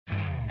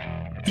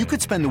You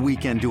could spend the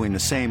weekend doing the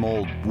same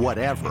old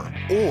whatever,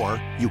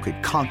 or you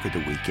could conquer the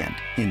weekend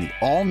in the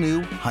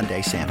all-new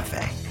Hyundai Santa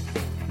Fe.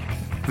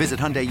 Visit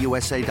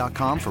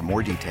HyundaiUSA.com for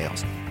more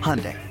details.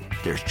 Hyundai,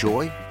 there's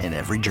joy in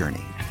every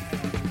journey.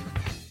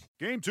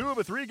 Game 2 of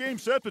a 3-game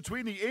set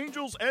between the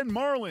Angels and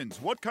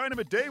Marlins. What kind of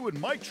a day would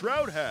Mike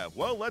Trout have?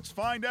 Well, let's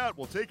find out.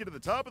 We'll take it to the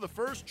top of the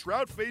first.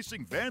 Trout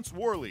facing Vance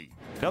Worley.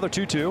 Another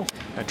 2-2.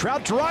 And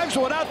Trout drives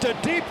one out to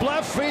deep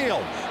left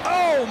field.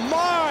 Oh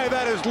my,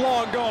 that is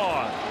long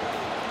gone.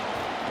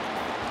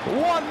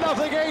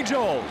 1-0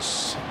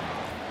 Angels.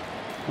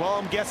 Well,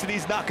 I'm guessing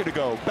he's not going to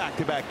go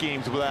back-to-back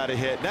games without a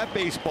hit. That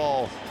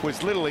baseball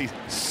was literally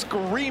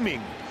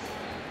screaming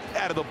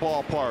out of the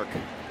ballpark.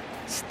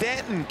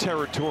 Stanton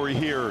territory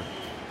here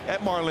at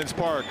Marlins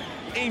Park.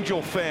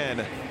 Angel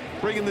fan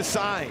bringing the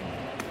sign.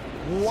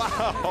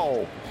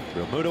 Wow.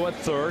 Realmuto at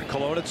third,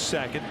 Colon at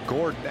second,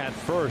 Gordon at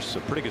first.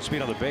 A pretty good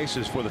speed on the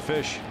bases for the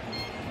Fish.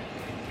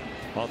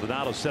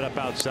 Maldonado set up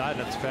outside,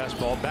 and that's a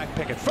fastball. Back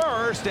pick at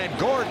first, and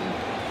Gordon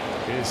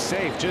is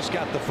safe. Just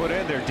got the foot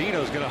in there.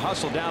 Dino's going to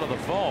hustle down to the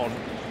phone.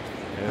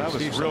 And that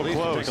was Steve real Solis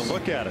close. Take a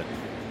look at it.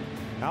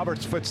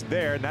 Albert's foot's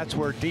there, and that's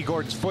where D.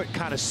 Gordon's foot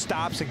kind of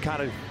stops and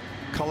kind of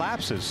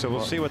collapses. So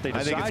we'll see what they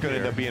decide. I think it's going to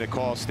here. end up being a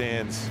call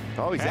stands.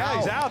 Oh, he's out.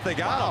 He's out. They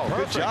got him.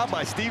 Good job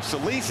by Steve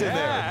Solis in there.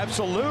 Yeah,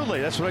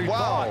 absolutely. That's what I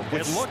thought.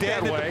 It looked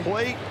that way. At the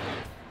plate.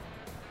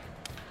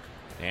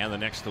 And the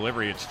next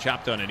delivery, it's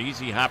chopped on an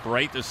easy hop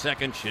right to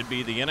second. Should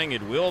be the inning.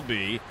 It will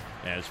be,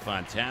 as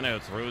Fontana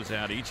throws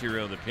out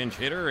Ichiro, the pinch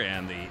hitter,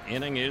 and the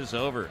inning is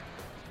over.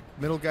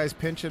 Middle guy's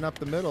pinching up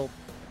the middle.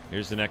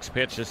 Here's the next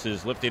pitch. This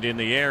is lifted in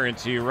the air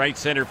into right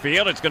center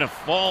field. It's going to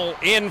fall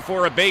in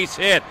for a base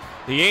hit.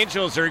 The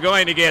Angels are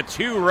going to get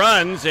 2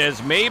 runs as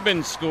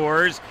Maben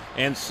scores,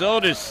 and so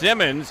does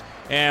Simmons.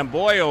 And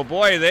boy, oh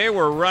boy, they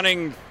were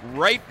running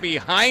right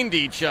behind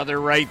each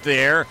other right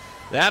there.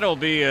 That'll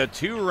be a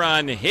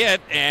 2-run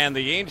hit, and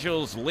the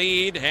Angels'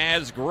 lead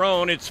has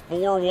grown. It's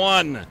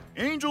 4-1.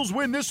 Angels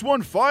win this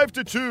one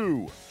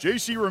 5-2.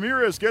 JC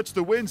Ramirez gets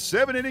the win,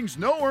 7 innings,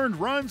 no earned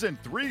runs, and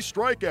 3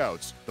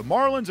 strikeouts. The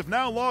Marlins have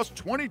now lost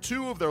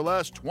 22 of their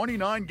last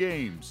 29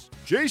 games.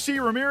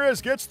 JC Ramirez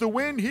gets the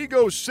win. He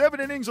goes 7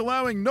 innings,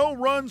 allowing no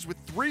runs with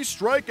 3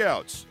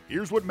 strikeouts.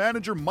 Here's what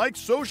manager Mike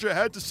Scioscia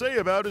had to say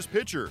about his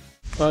pitcher.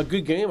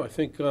 Good game. I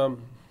think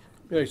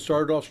he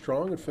started off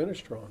strong and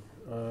finished strong.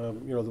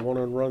 The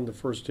one-on run the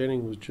first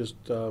inning was just,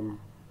 I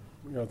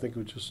think it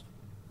was just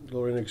a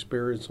little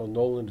inexperience on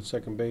Nolan at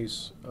second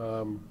base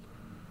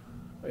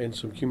and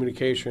some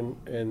communication.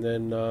 And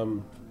then,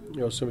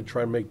 somebody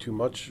trying to make too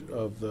much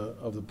of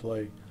the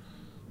play.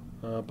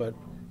 But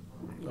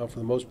for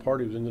the most part,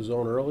 he was in the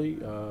zone early,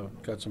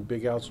 got some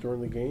big outs during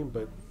the game,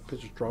 but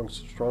pitched a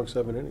strong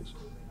 7 innings.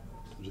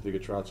 What did you think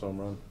of Trout's home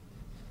run?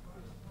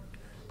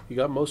 He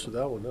got most of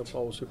that one. That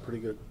ball was hit pretty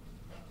good.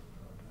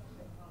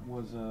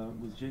 Was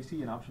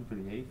JC an option for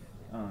the 8th?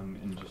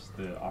 And just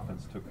the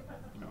offense took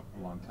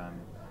a long time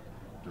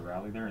to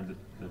rally there in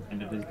the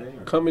end of his day?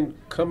 Or?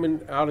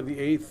 Coming out of the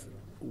 8th,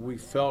 we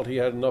felt he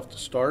had enough to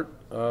start.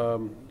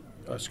 Coming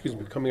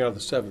out of the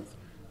 7th,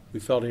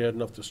 we felt he had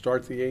enough to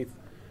start the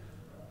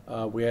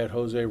 8th. We had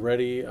Jose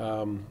ready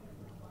the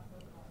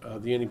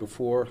inning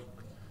before.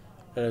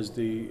 As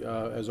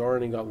our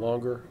inning got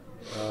longer,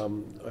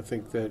 I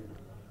think that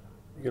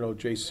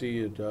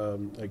JC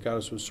had got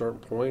us to a certain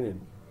point,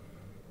 and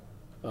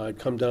I'd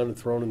come down and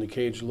thrown in the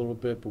cage a little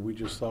bit, but we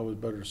just thought it was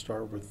better to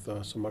start with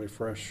somebody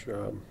fresh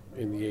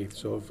in the 8th.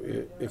 So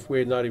if we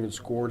had not even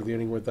scored, the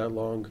inning went that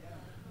long,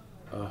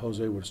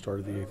 Jose would have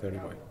started the 8th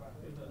anyway.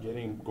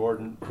 Getting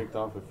Gordon picked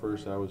off at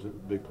first, that was a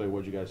big play.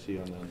 What did you guys see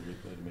on that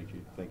replay to make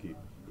you think you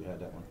had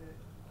that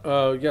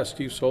one?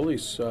 Steve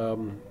Solis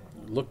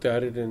looked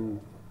at it and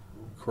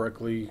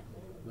correctly,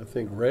 I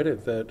think, read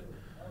it that,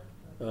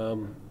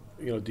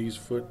 D's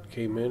foot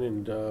came in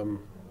and,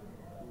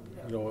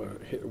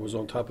 it was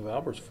on top of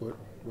Albert's foot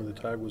when the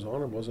tag was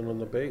on him, wasn't on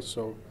the base.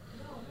 So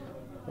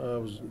it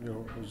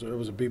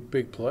was a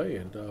big play,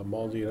 and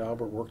Maldi and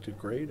Albert worked it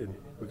great, and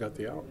we got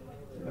the out.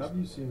 How have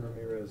you seen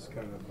Ramirez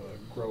kind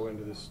of grow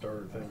into this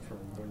starter thing from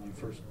when you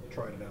first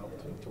tried it out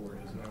to where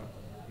he is now?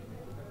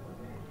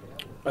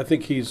 I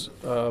think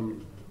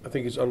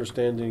he's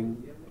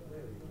understanding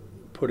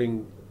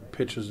putting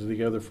pitches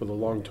together for the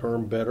long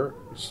term better.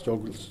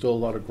 Still a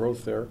lot of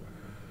growth there.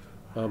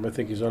 I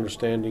think he's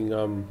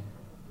understanding.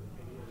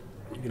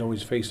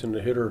 He's facing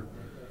the hitter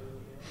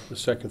the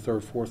second,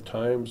 third, fourth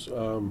times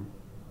to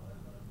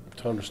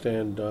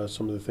understand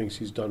some of the things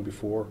he's done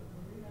before.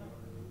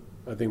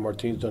 I think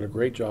Martine's done a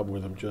great job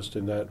with him just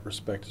in that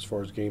respect as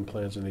far as game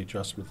plans and the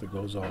adjustment that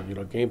goes on.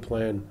 Game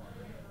plan,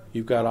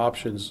 you've got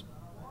options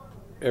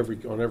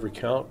on every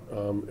count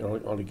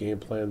on a game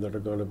plan that are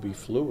going to be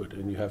fluid,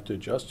 and you have to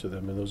adjust to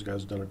them, and those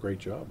guys have done a great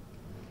job.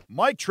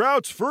 Mike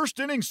Trout's first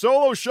inning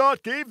solo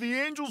shot gave the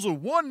Angels a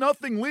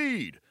 1-0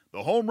 lead.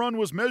 The home run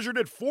was measured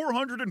at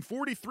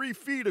 443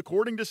 feet,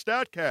 according to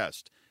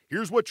StatCast.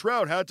 Here's what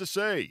Trout had to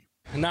say.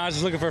 I was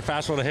just looking for a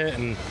fastball to hit,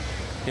 and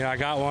I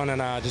got one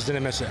and just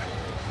didn't miss it.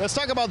 Let's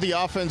talk about the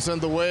offense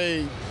and the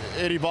way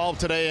it evolved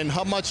today, and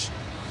how much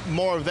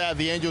more of that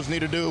the Angels need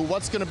to do?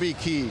 What's going to be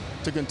key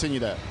to continue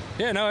that?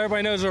 Yeah, no,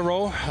 everybody knows their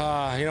role.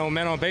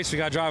 Men on base, we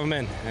got to drive them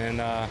in. And,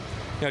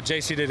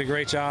 JC did a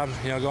great job,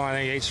 going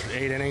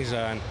 8 innings.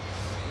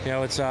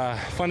 It's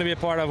fun to be a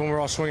part of when we're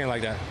all swinging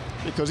like that.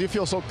 Because you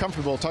feel so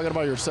comfortable talking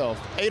about yourself.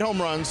 8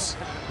 home runs,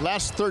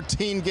 last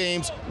 13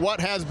 games. What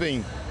has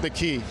been the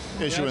key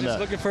issue in that?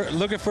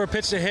 Looking for a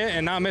pitch to hit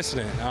and not missing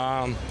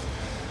it.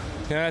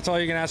 That's all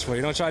you can ask for.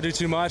 You don't try to do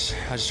too much.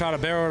 I just try to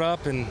barrel it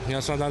up, and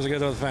sometimes I get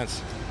to the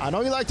fence. I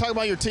know you like talking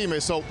about your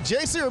teammates. So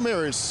JC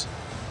Ramirez,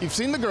 you've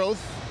seen the growth.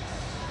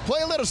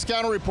 Play a little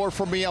scouting report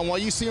for me on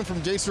what you seen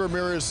from JC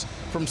Ramirez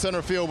from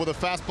center field with a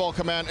fastball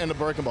command and the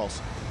breaking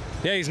balls.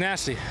 Yeah, he's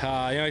nasty.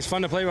 He's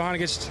fun to play behind.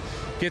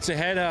 Gets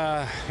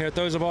ahead,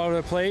 throws the ball to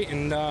the plate,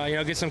 and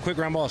gets some quick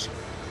ground balls.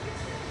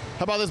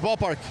 How about this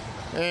ballpark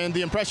and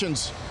the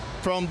impressions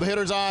from the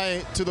hitter's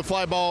eye to the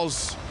fly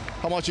balls?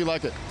 How much you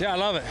like it? Yeah, I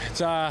love it.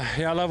 It's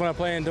I love when I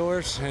play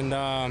indoors, and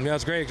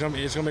it's great.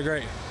 It's gonna be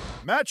great.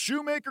 Matt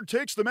Shoemaker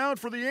takes the mound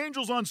for the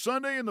Angels on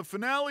Sunday in the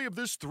finale of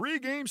this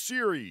 3-game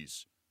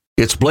series.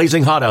 It's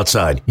blazing hot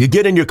outside. You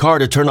get in your car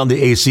to turn on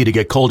the AC to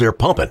get cold air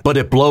pumping, but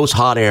it blows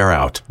hot air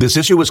out. This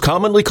issue is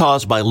commonly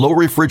caused by low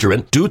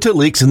refrigerant due to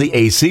leaks in the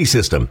AC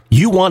system.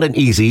 You want an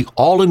easy,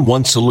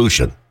 all-in-one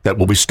solution that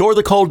will restore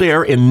the cold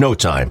air in no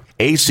time.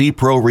 AC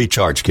Pro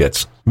Recharge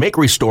Kits make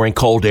restoring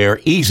cold air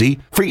easy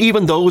for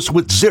even those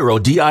with zero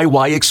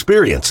DIY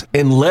experience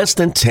in less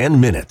than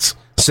 10 minutes.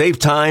 Save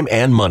time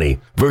and money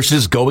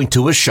versus going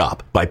to a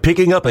shop by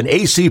picking up an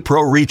AC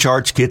Pro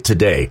Recharge Kit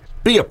today.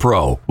 Be a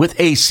pro with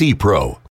AC Pro.